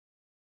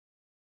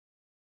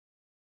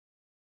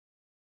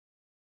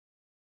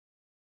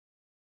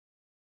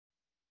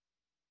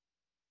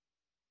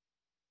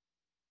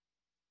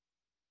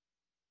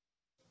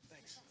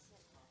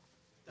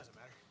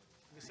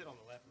can sit on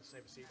the left and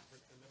save a seat for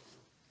the middle.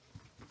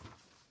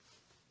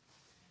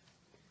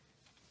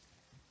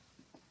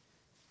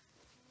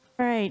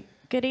 All right.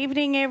 Good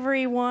evening,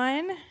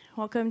 everyone.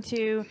 Welcome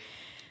to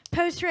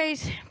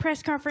post-race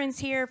press conference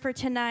here for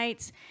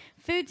tonight's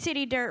Food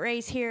City Dirt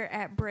Race here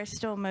at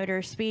Bristol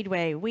Motor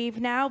Speedway.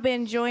 We've now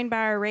been joined by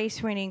our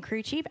race-winning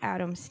crew chief,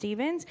 Adam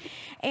Stevens,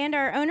 and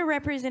our owner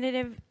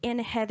representative in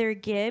Heather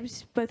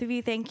Gibbs. Both of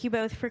you, thank you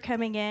both for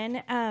coming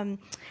in.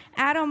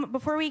 Adam,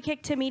 before we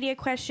kick to media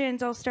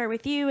questions, I'll start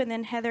with you, and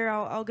then Heather,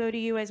 I'll go to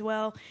you as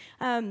well.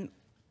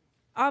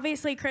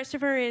 Obviously,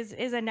 Christopher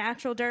is a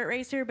natural dirt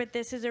racer, but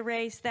this is a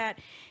race that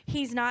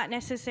he's not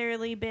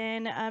necessarily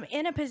been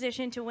in a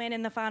position to win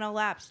in the final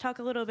laps. Talk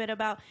a little bit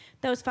about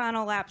those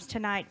final laps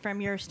tonight from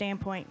your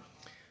standpoint.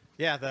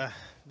 Yeah,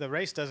 the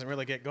race doesn't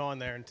really get going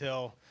there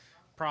until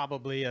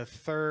probably a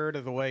third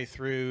of the way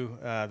through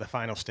the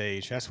final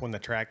stage. That's when the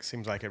track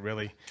seems like it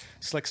really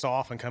slicks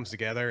off and comes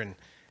together,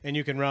 and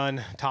you can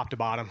run top to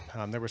bottom.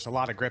 There was a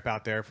lot of grip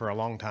out there for a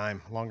long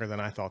time, longer than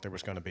I thought there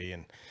was going to be.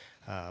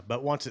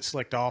 But once it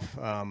slicked off,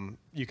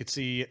 you could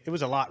see it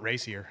was a lot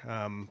racier.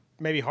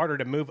 Maybe harder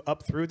to move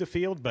up through the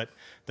field, but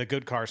the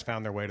good cars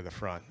found their way to the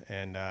front.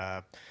 And,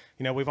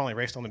 we've only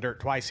raced on the dirt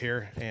twice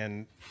here,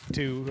 and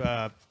two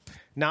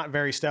not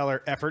very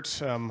stellar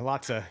efforts,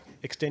 lots of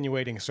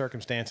extenuating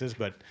circumstances,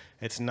 but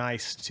it's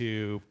nice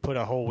to put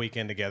a whole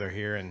weekend together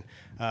here. And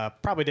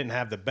probably didn't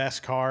have the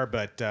best car,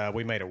 but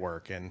we made it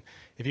work. And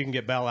if you can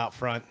get Bell out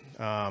front,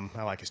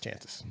 I like his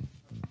chances.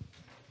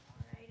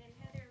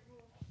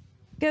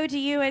 Go to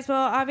you as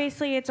well.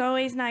 Obviously, it's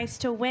always nice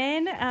to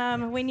win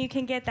when you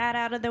can get that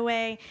out of the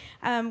way.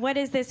 What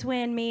does this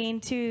win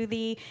mean to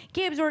the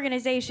Gibbs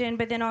organization,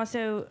 but then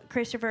also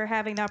Christopher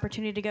having the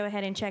opportunity to go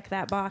ahead and check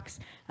that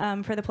box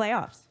for the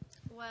playoffs?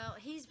 Well,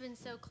 he's been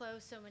so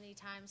close so many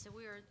times, so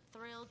we were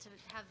thrilled to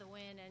have the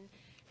win, and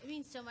it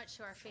means so much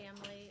to our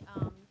family,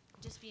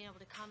 just being able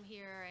to come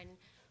here and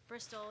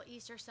Bristol,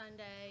 Easter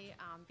Sunday,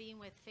 being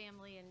with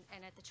family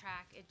and at the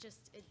track, it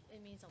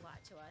means a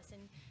lot to us.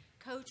 And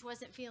Coach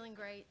wasn't feeling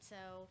great, so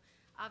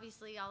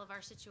obviously all of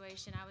our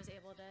situation, I was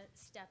able to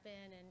step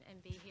in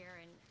and be here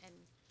and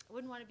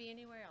wouldn't want to be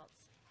anywhere else.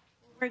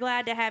 We're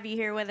glad to have you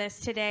here with us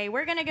today.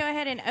 We're going to go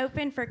ahead and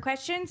open for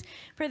questions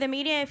for the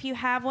media. If you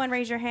have one,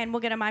 raise your hand. We'll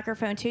get a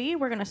microphone to you.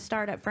 We're going to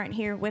start up front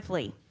here with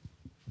Lee.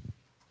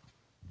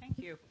 Thank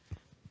you.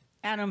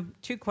 Adam,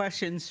 two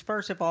questions.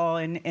 First of all,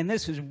 and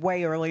this was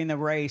way early in the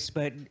race,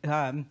 but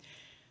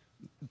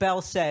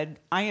Bell said,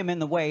 "I am in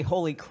the way.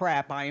 Holy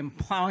crap, I am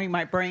plowing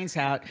my brains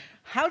out."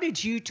 How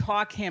did you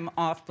talk him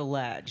off the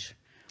ledge?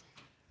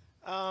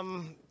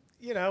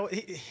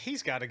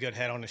 He's got a good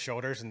head on his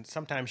shoulders, and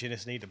sometimes you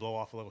just need to blow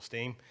off a little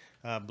steam.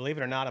 Believe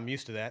it or not, I'm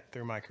used to that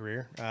through my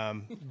career.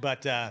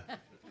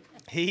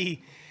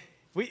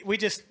 We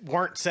just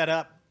weren't set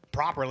up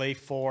properly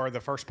for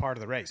the first part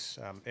of the race.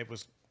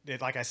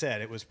 Like I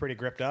said, it was pretty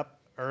gripped up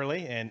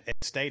early, and it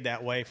stayed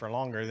that way for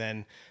longer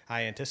than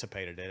I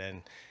anticipated it.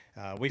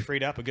 And we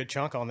freed up a good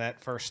chunk on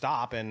that first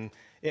stop, and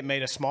it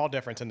made a small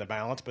difference in the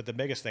balance, but the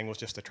biggest thing was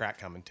just the track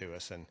coming to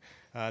us. And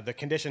the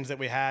conditions that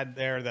we had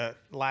there, the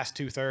last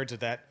two-thirds of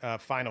that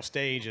final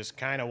stage is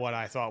kind of what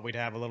I thought we'd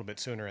have a little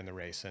bit sooner in the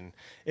race. And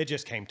it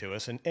just came to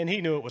us, and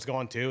he knew it was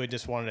going to. He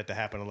just wanted it to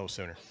happen a little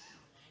sooner.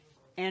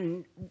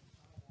 And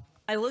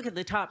I look at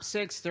the top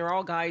six, they're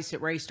all guys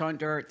that raced on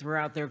dirt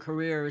throughout their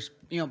careers,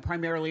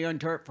 primarily on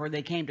dirt before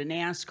they came to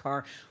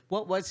NASCAR.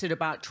 What was it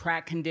about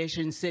track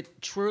conditions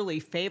that truly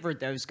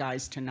favored those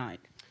guys tonight?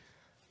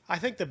 I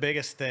think the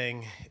biggest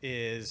thing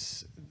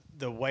is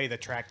the way the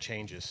track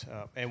changes.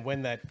 And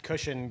when that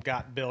cushion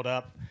got built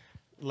up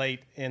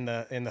late in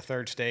the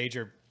third stage,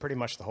 or pretty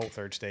much the whole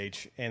third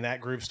stage, and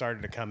that groove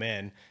started to come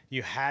in,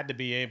 you had to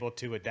be able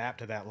to adapt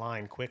to that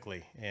line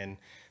quickly. And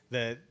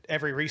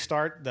every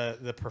restart,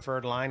 the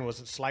preferred line was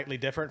slightly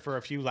different for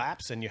a few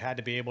laps, and you had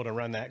to be able to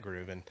run that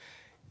groove. And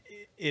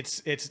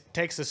it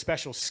takes a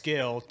special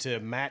skill to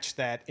match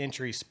that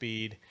entry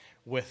speed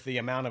with the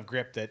amount of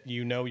grip that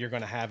you're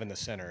going to have in the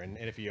center. And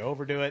if you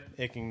overdo it,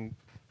 it can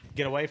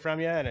get away from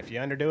you, and if you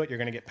underdo it, you're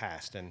going to get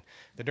past. And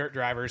the dirt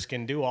drivers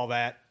can do all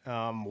that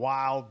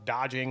while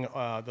dodging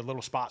the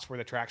little spots where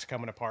the track's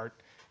coming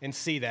apart, and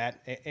see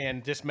that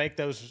and just make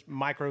those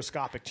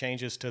microscopic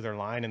changes to their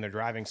line and their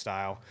driving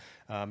style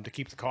to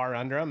keep the car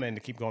under them and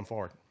to keep going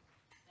forward.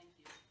 Thank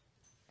you.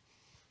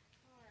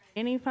 All right.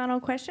 Any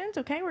final questions?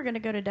 Okay, we're going to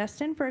go to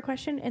Dustin for a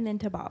question, and then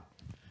to Bob.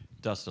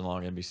 Dustin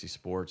Long, NBC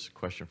Sports.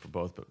 Question for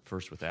both, but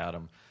first with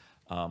Adam.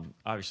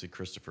 Obviously,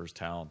 Christopher's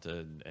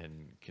talented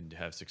and can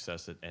have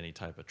success at any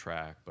type of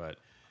track, but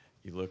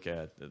you look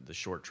at the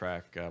short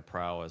track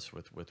prowess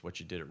with what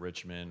you did at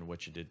Richmond,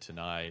 what you did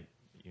tonight.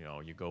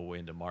 You go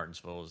into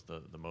Martinsville as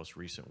the most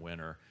recent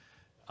winner.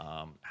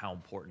 How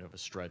important of a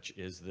stretch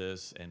is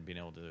this, and being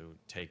able to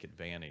take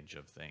advantage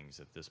of things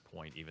at this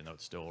point, even though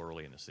it's still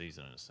early in the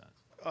season in a sense?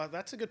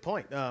 That's a good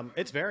point.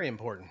 It's very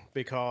important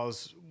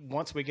because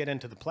once we get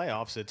into the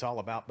playoffs, it's all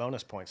about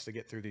bonus points to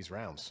get through these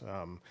rounds.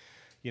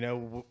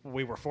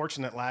 we were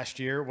fortunate last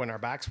year when our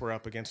backs were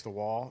up against the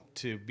wall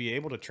to be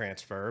able to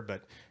transfer,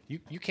 but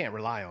you can't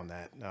rely on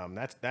that.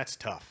 That's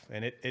tough,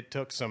 and it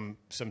took some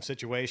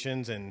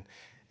situations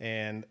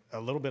and a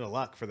little bit of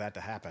luck for that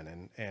to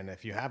happen. And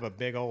if you have a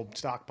big old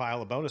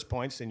stockpile of bonus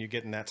points and you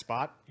get in that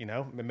spot,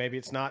 maybe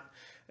it's not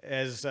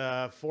as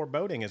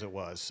foreboding as it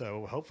was.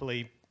 So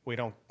hopefully we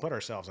don't put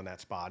ourselves in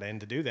that spot. And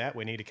to do that,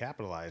 we need to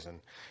capitalize, and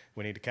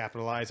we need to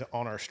capitalize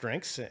on our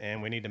strengths,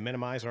 and we need to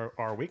minimize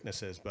our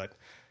weaknesses. But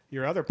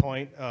your other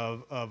point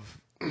of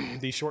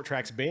these short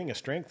tracks being a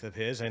strength of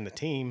his and the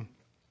team,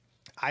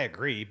 I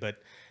agree,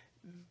 but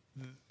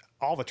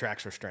all the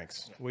tracks are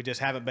strengths. We just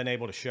haven't been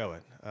able to show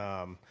it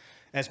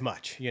as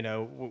much.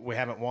 We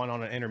haven't won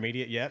on an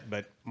intermediate yet,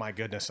 but my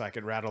goodness, I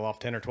could rattle off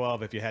 10 or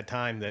 12 if you had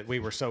time that we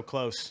were so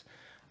close.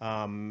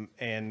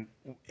 And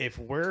if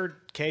we're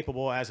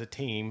capable as a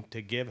team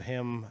to give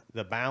him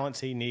the balance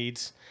he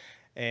needs,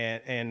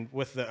 and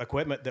with the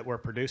equipment that we're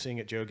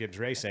producing at Joe Gibbs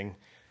Racing,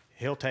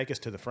 he'll take us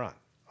to the front.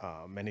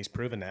 And he's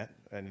proven that,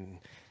 and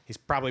he's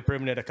probably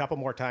proven it a couple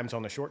more times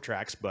on the short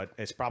tracks, but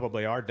it's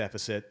probably our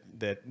deficit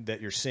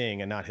that you're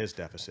seeing and not his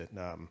deficit.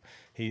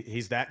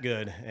 He's that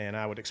good, and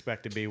I would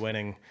expect to be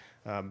winning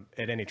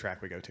at any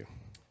track we go to.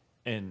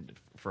 And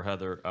for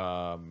Heather,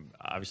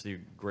 obviously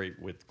great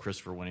with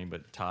Christopher winning,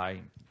 but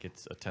Ty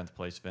gets a 10th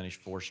place finish,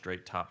 4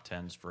 straight top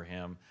 10s for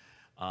him.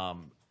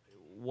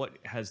 What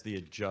has the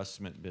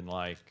adjustment been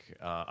like?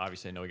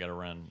 Obviously, I know he got to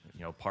run,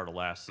 part of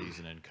last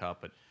season in Cup,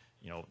 but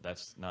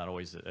that's not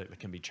always, it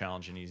can be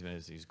challenging even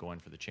as he's going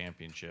for the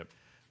championship.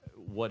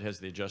 What has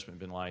the adjustment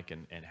been like,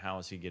 and how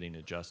is he getting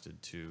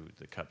adjusted to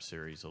the Cup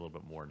Series a little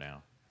bit more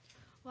now?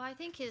 Well, I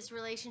think his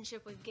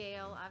relationship with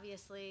Gail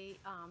obviously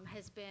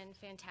has been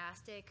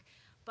fantastic,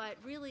 but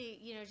really,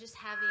 just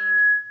having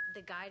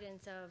the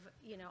guidance of,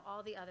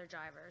 all the other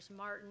drivers,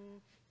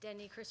 Martin,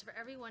 Denny, Christopher,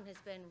 everyone has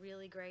been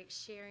really great,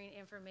 sharing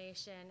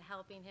information,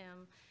 helping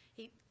him,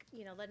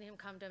 letting him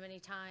come to him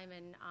anytime,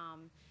 and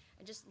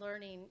just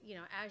learning,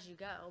 as you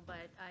go.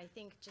 But I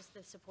think just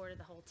the support of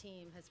the whole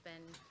team has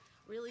been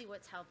really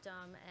what's helped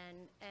them,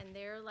 and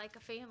they're like a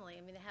family.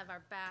 I mean, they have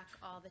our back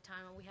all the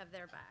time, and we have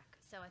their back.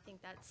 So I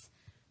think that's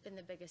been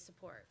the biggest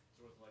support.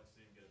 So it's like to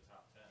see him get a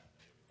top 10.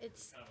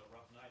 It's kind of a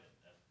rough night.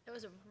 It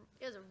was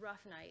a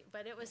rough night,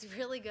 but it was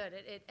really good.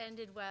 It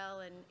ended well,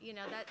 and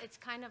that it's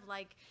kind of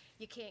like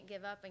you can't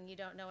give up, and you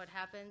don't know what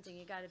happens, and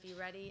you got to be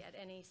ready at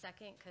any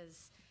second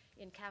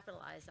and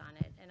capitalize on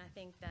it. And I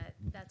think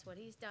that's what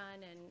he's done,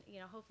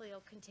 and hopefully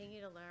he'll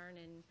continue to learn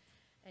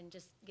and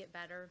just get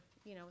better,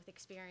 with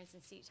experience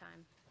and seat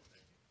time.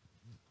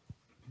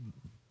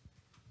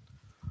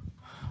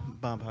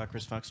 Bob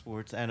Hockers, Fox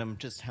Sports. Adam,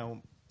 just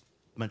how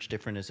much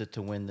different is it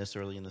to win this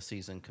early in the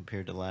season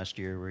compared to last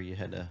year where you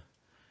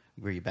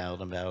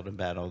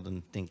battled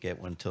and didn't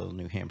get one till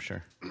New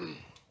Hampshire?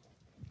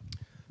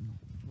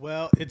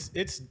 Well,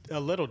 it's a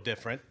little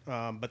different,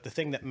 but the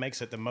thing that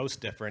makes it the most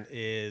different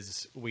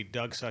is we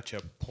dug such a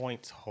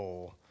points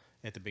hole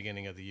at the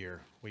beginning of the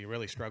year. We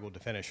really struggled to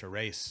finish a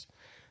race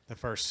the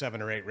first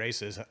 7 or 8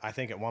 races. I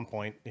think at one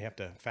point, you have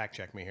to fact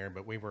check me here,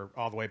 but we were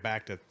all the way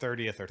back to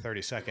 30th or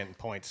 32nd in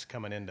points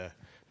coming into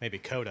maybe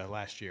COTA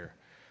last year.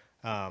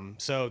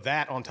 So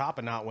that on top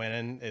of not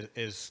winning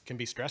can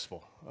be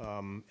stressful.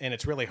 And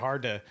it's really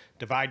hard to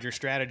divide your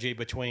strategy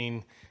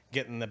between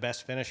getting the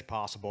best finish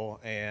possible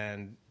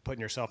and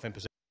putting yourself in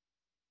position.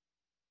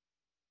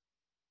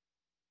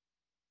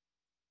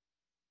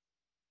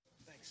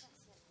 Thanks.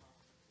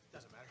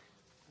 Doesn't matter.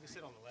 You can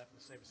sit on the left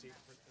and save a seat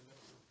for the middle.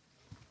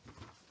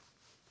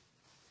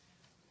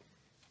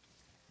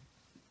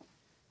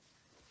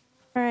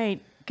 All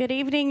right. Good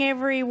evening,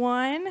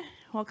 everyone.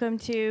 Welcome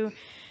to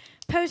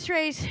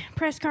post-race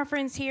press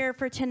conference here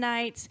for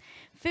tonight's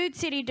Food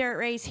City Dirt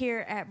Race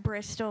here at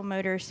Bristol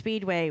Motor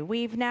Speedway.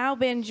 We've now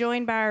been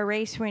joined by our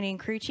race-winning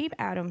crew chief,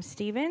 Adam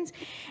Stevens,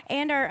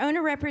 and our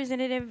owner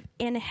representative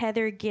in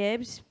Heather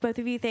Gibbs. Both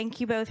of you,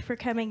 thank you both for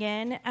coming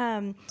in.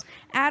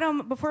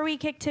 Adam, before we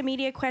kick to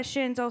media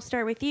questions, I'll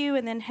start with you,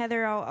 and then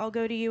Heather, I'll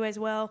go to you as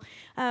well.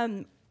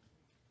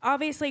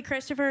 Obviously,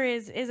 Christopher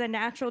is a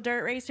natural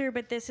dirt racer,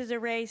 but this is a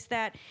race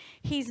that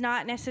he's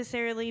not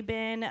necessarily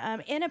been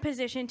in a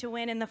position to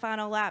win in the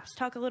final laps.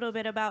 Talk a little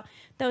bit about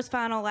those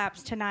final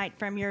laps tonight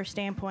from your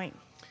standpoint.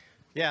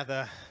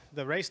 Yeah,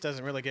 the race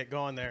doesn't really get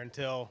going there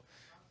until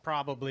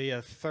probably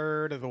a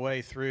third of the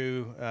way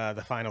through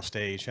the final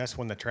stage. That's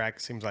when the track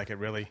seems like it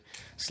really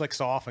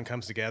slicks off and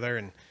comes together,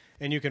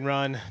 and you can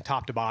run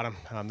top to bottom.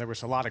 There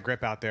was a lot of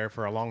grip out there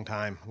for a long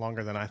time,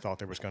 longer than I thought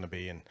there was going to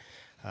be.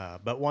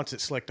 But once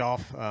it slicked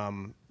off,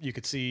 you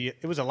could see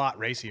it was a lot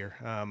racier.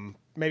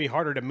 Maybe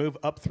harder to move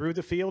up through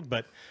the field,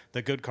 but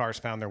the good cars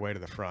found their way to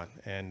the front.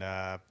 And,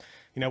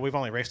 we've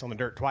only raced on the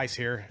dirt twice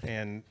here,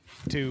 and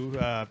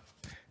 2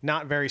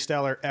 not very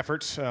stellar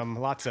efforts,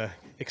 lots of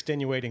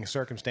extenuating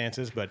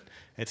circumstances, but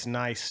it's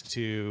nice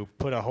to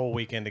put a whole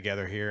weekend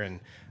together here.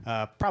 And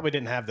probably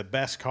didn't have the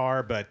best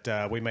car,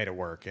 but we made it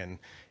work. And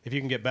if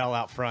you can get Bell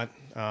out front,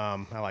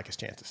 I like his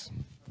chances.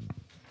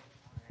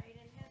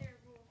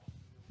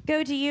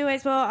 go to you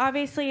as well.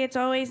 Obviously, it's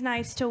always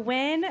nice to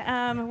win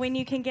when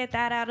you can get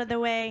that out of the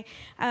way.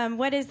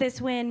 What does this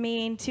win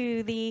mean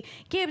to the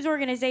Gibbs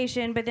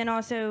organization, but then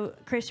also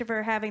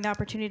Christopher having the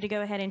opportunity to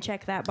go ahead and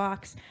check that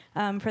box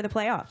for the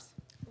playoffs?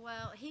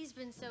 Well, he's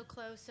been so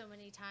close so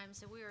many times,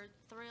 so we were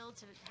thrilled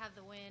to have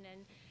the win,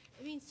 and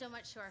it means so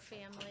much to our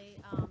family,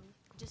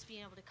 just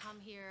being able to come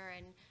here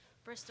and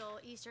Bristol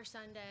Easter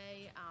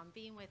Sunday,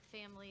 being with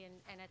family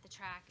and at the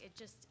track.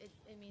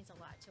 It means a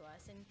lot to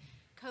us. And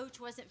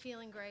Coach wasn't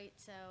feeling great,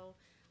 so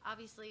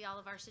obviously all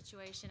of our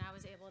situation, I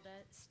was able to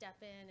step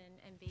in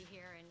and be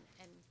here,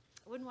 and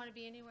wouldn't want to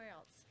be anywhere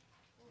else.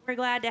 We're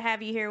glad to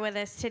have you here with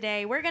us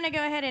today. We're going to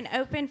go ahead and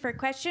open for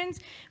questions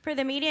for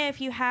the media.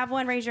 If you have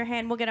one, raise your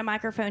hand. We'll get a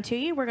microphone to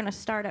you. We're going to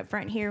start up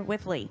front here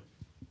with Lee.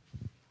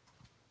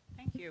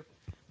 Thank you.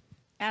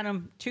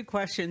 Adam, two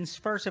questions.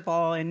 First of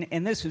all,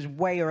 and this was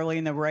way early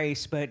in the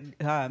race, but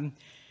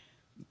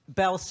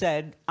Bell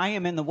said, I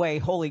am in the way.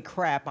 Holy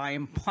crap, I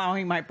am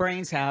plowing my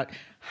brains out.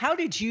 How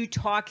did you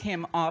talk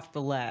him off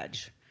the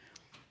ledge?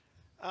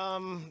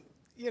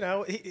 You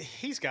know,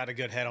 he's got a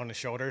good head on his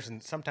shoulders,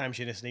 and sometimes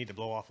you just need to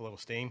blow off a little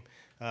steam.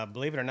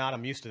 Believe it or not,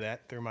 I'm used to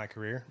that through my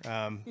career.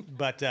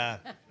 But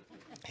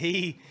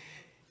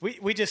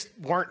we just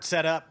weren't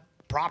set up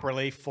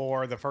properly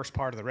for the first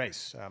part of the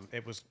race.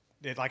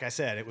 Like I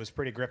said, it was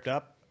pretty gripped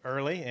up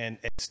early, and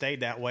it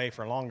stayed that way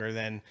for longer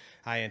than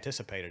I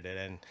anticipated it.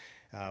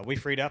 And we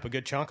freed up a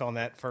good chunk on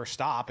that first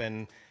stop,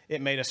 and it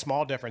made a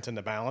small difference in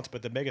the balance,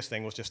 but the biggest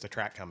thing was just the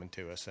track coming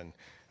to us. And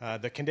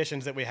the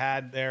conditions that we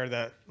had there,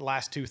 the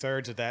last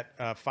two-thirds of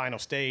that final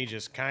stage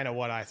is kind of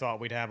what I thought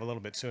we'd have a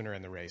little bit sooner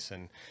in the race.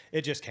 And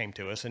it just came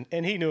to us,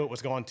 and he knew it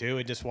was going to.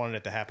 He just wanted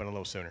it to happen a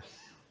little sooner.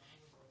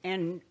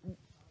 And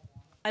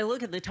I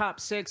look at the top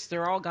six,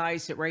 they're all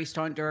guys that raced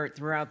on dirt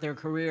throughout their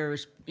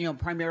careers, you know,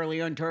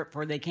 primarily on dirt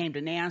before they came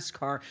to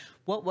NASCAR.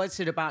 What was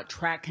it about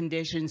track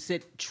conditions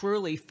that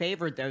truly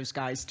favored those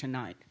guys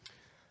tonight?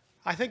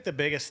 I think the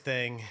biggest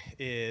thing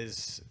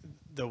is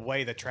the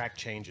way the track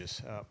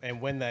changes.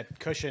 And when that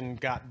cushion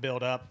got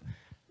built up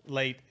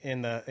late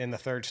in the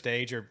third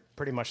stage, or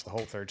pretty much the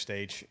whole third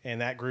stage,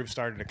 and that groove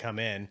started to come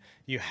in,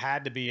 you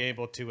had to be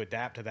able to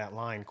adapt to that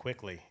line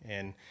quickly.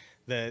 And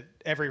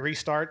every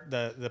restart,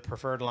 the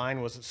preferred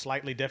line was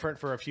slightly different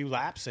for a few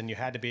laps, and you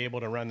had to be able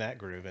to run that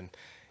groove. And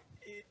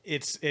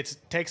it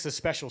takes a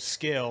special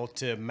skill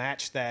to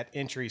match that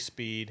entry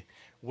speed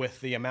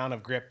with the amount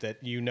of grip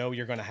that you know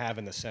you're going to have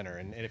in the center.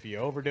 And if you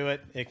overdo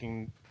it, it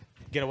can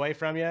get away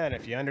from you, and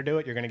if you underdo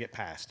it, you're going to get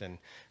past. And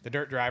the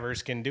dirt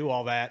drivers can do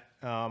all that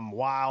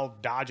while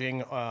dodging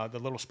the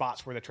little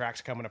spots where the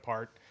track's coming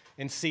apart,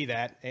 and see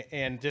that,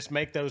 and just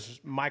make those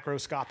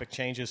microscopic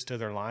changes to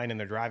their line and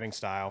their driving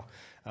style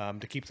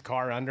to keep the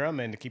car under them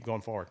and to keep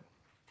going forward.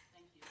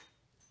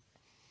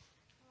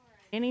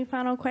 Any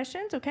final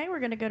questions? Okay, we're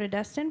going to go to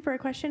Dustin for a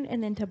question,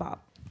 and then to Bob.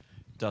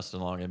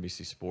 Dustin Long,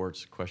 NBC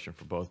Sports. Question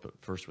for both, but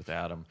first with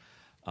Adam.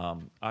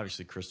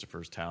 Obviously,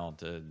 Christopher's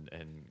talented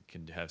and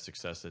can have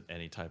success at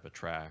any type of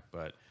track,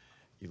 but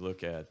you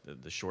look at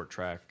the short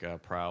track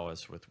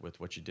prowess with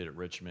what you did at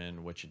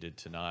Richmond, what you did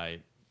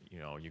tonight. You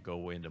know, you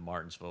go into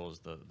Martinsville as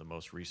the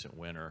most recent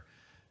winner.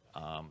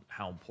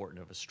 How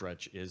important of a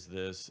stretch is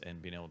this,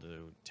 and being able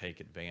to take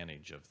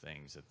advantage of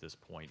things at this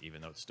point,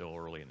 even though it's still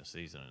early in the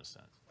season in a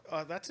sense?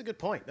 That's a good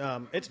point.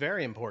 It's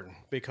very important,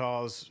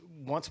 because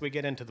once we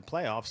get into the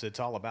playoffs, it's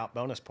all about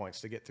bonus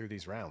points to get through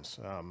these rounds.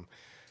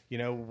 You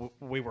know,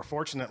 we were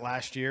fortunate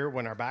last year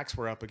when our backs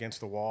were up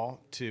against the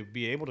wall to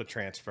be able to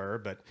transfer,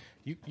 but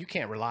you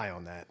can't rely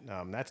on that.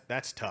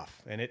 That's tough,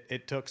 and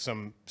it took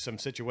some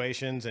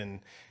situations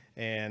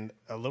and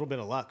a little bit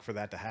of luck for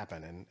that to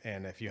happen.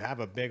 And if you have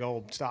a big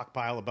old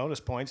stockpile of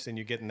bonus points and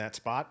you get in that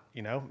spot,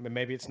 you know,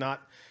 maybe it's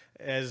not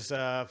as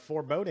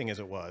foreboding as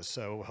it was.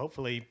 So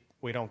hopefully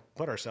we don't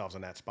put ourselves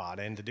in that spot.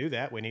 And to do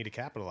that, we need to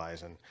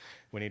capitalize. And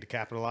we need to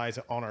capitalize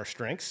on our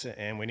strengths,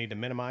 and we need to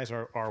minimize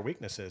our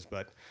weaknesses.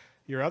 But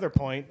your other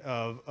point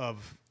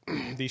of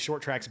these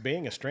short tracks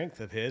being a strength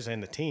of his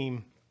and the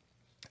team,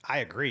 I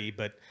agree,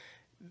 but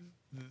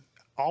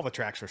all the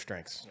tracks are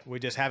strengths. We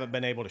just haven't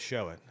been able to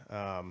show it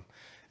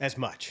as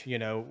much. You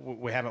know,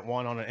 we haven't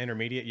won on an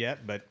intermediate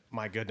yet, but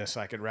my goodness,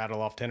 I could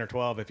rattle off 10 or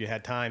 12 if you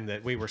had time,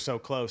 that we were so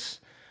close.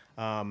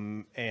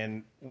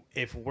 And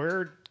if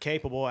we're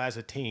capable as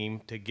a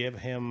team to give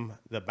him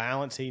the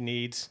balance he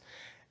needs,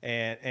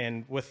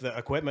 and with the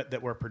equipment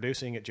that we're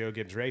producing at Joe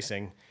Gibbs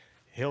Racing,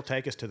 he'll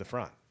take us to the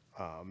front.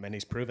 And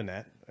he's proven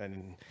that.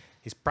 And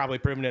he's probably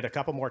proven it a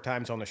couple more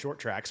times on the short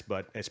tracks,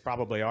 but it's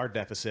probably our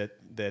deficit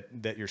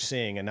that you're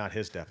seeing and not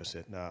his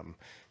deficit.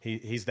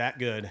 He's that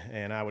good,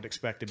 and I would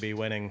expect to be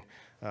winning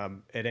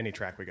at any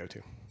track we go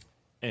to.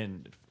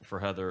 And for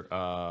Heather,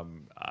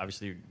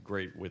 obviously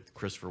great with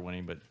Christopher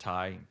winning, but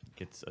Ty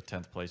gets a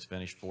 10th place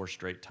finish, 4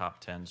 straight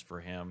top 10s for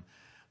him.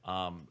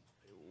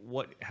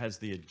 What has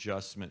the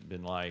adjustment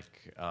been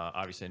like?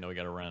 Obviously, I know he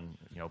got to run,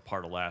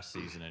 part of last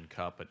season in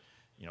Cup, but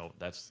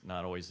that's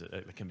not always.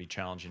 It can be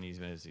challenging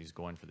even as he's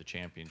going for the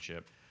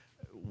championship.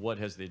 What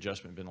has the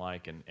adjustment been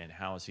like, and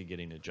how is he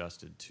getting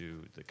adjusted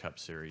to the Cup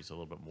Series a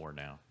little bit more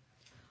now?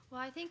 Well,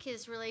 I think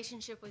his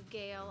relationship with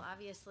Gail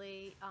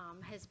obviously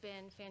has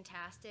been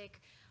fantastic,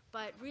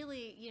 but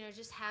really,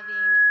 just having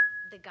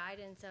the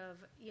guidance of,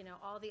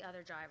 all the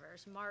other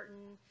drivers,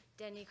 Martin,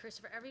 Denny,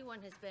 Christopher, everyone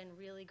has been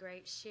really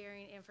great,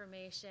 sharing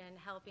information,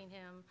 helping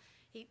him,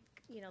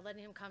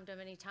 letting him come to him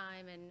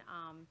anytime, and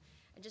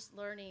just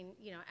learning,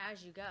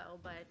 as you go.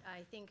 But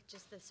I think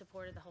just the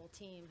support of the whole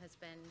team has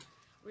been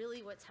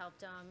really what's helped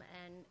them,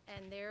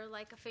 and they're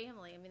like a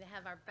family. I mean, they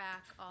have our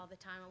back all the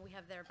time, and we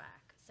have their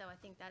back. So I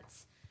think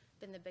that's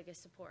been the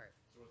biggest support.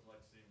 So it's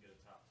like seeing him get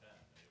a top 10.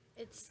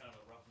 It's kind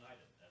of a rough night.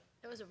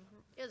 It was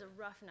a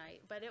rough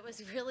night, but it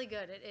was really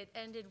good. It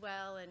ended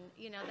well, and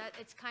that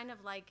it's kind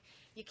of like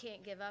you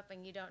can't give up,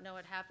 and you don't know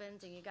what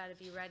happens, and you got to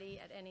be ready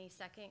at any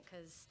second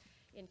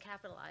and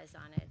capitalize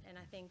on it. And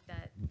I think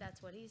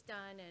that's what he's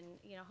done,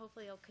 and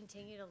hopefully he'll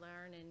continue to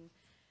learn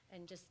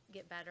and just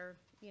get better,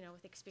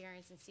 with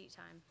experience and seat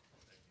time.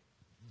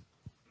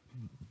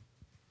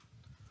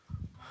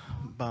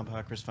 Bob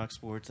Hockers, Fox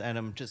Sports.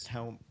 Adam, just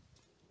how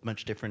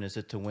much different is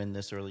it to win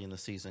this early in the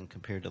season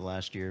compared to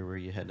last year where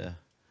you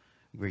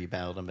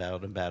battled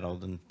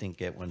and didn't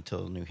get one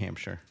till New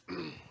Hampshire?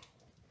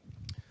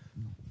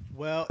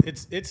 Well,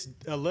 it's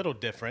a little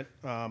different,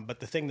 but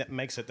the thing that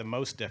makes it the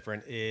most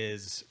different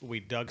is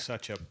we dug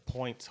such a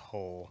points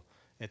hole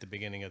at the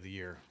beginning of the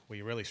year.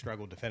 We really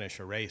struggled to finish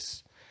a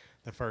race.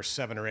 The first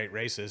 7 or 8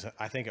 races,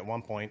 I think at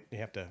one point, you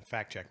have to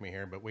fact check me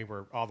here, but we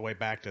were all the way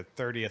back to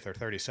 30th or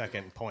 32nd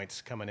in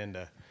points coming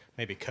into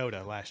maybe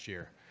Coda last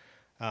year.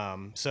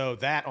 So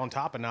that on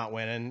top of not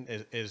winning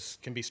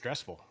can be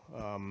stressful.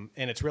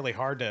 And it's really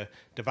hard to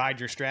divide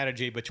your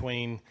strategy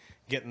between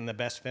getting the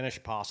best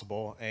finish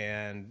possible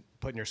and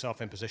putting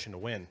yourself in position to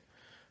win.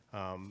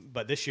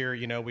 But this year,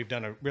 we've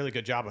done a really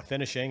good job of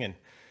finishing, and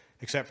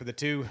except for the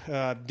 2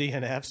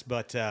 DNFs,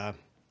 but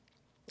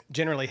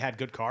generally had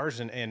good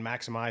cars and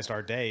maximized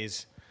our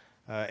days.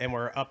 And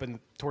we're up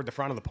toward the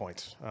front of the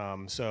points.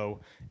 So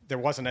there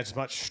wasn't as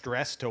much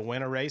stress to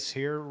win a race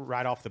here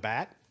right off the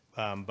bat.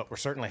 But we're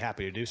certainly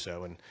happy to do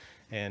so.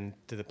 And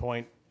to the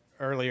point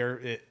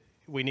earlier,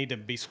 we need to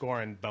be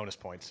scoring bonus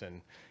points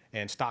and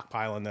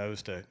stockpiling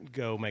those to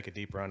go make a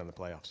deep run in the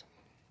playoffs.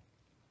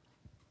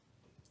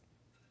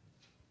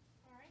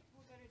 All right,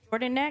 we'll go to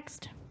Jordan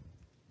next.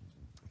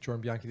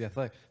 Jordan Bianchi, The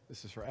Athletic.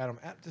 This is for Adam.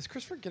 Does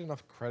Christopher get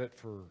enough credit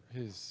for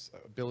his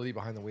ability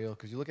behind the wheel?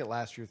 Because you look at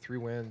last year, 3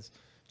 wins,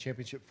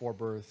 championship 4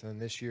 berth,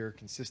 and this year,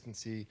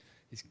 consistency.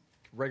 He's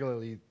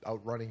regularly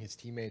outrunning his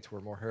teammates who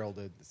are more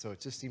heralded. So it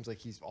just seems like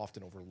he's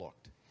often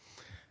overlooked.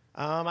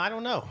 I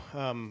don't know.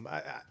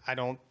 I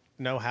don't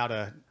know how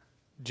to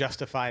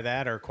justify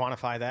that or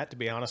quantify that, to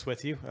be honest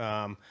with you.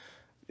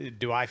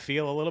 Do I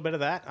feel a little bit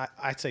of that?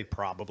 I'd say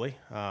probably.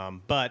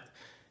 But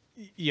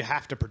you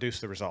have to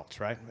produce the results,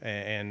 right?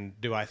 And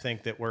do I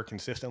think that we're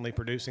consistently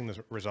producing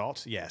the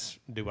results? Yes.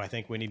 Do I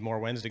think we need more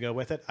wins to go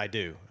with it? I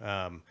do.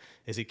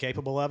 Is he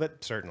capable of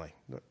it? Certainly.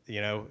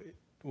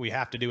 We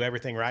have to do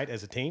everything right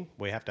as a team.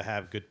 We have to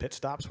have good pit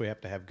stops. We have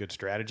to have good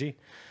strategy.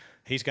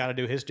 He's got to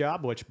do his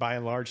job, which by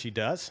and large he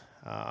does.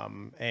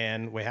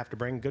 And we have to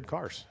bring good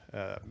cars.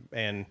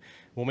 And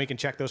when we can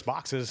check those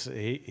boxes,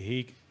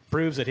 he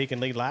proves that he can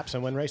lead laps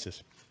and win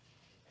races.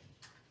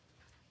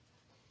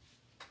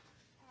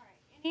 All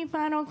right, any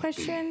final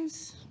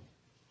questions?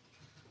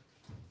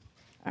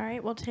 All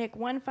right, we'll take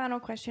one final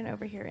question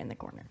over here in the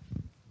corner.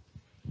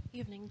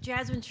 Evening.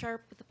 Jasmine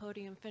Sharp with the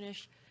podium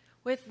finish.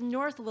 With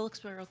North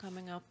Wilkesboro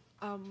coming up,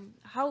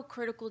 how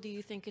critical do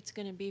you think it's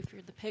going to be for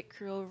the pit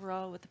crew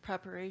overall with the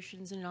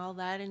preparations and all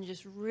that, and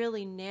just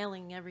really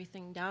nailing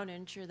everything down to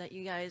ensure that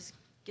you guys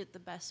get the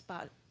best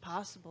spot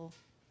possible?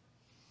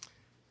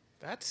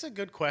 That's a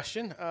good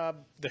question.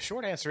 The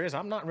short answer is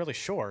I'm not really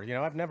sure.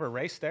 I've never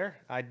raced there.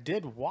 I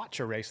did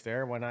watch a race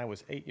there when I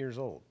was 8 years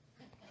old.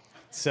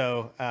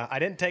 So I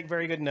didn't take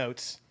very good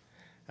notes.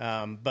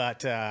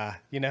 But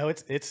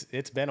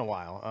it's been a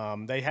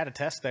while. They had a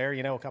test there,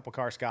 a couple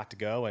cars got to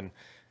go, and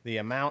the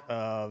amount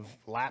of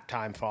lap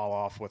time fall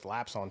off with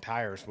laps on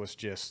tires was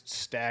just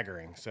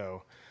staggering.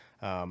 So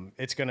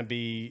it's going to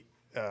be,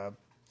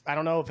 I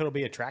don't know if it'll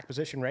be a track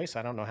position race.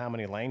 I don't know how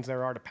many lanes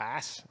there are to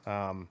pass,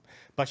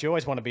 but you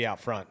always want to be out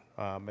front.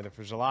 But if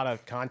there's a lot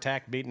of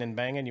contact beating and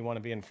banging, you want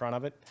to be in front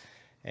of it.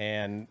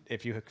 And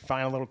if you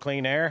find a little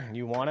clean air,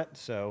 you want it.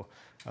 So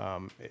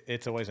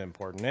it's always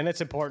important. And it's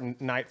an important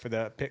night for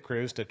the pit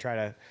crews to try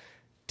to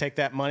take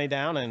that money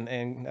down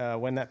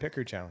and win that pit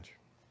crew challenge.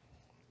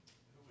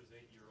 Who was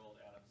 8-year-old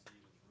Adam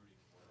Stevens rooting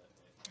for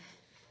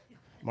that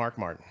day? Mark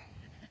Martin.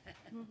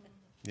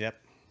 Yep.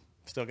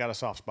 Still got a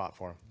soft spot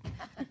for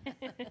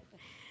him.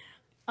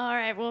 All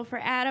right, well, for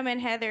Adam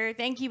and Heather,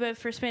 thank you both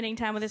for spending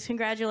time with us.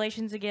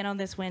 Congratulations again on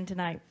this win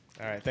tonight.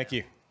 All right. Thank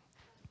you.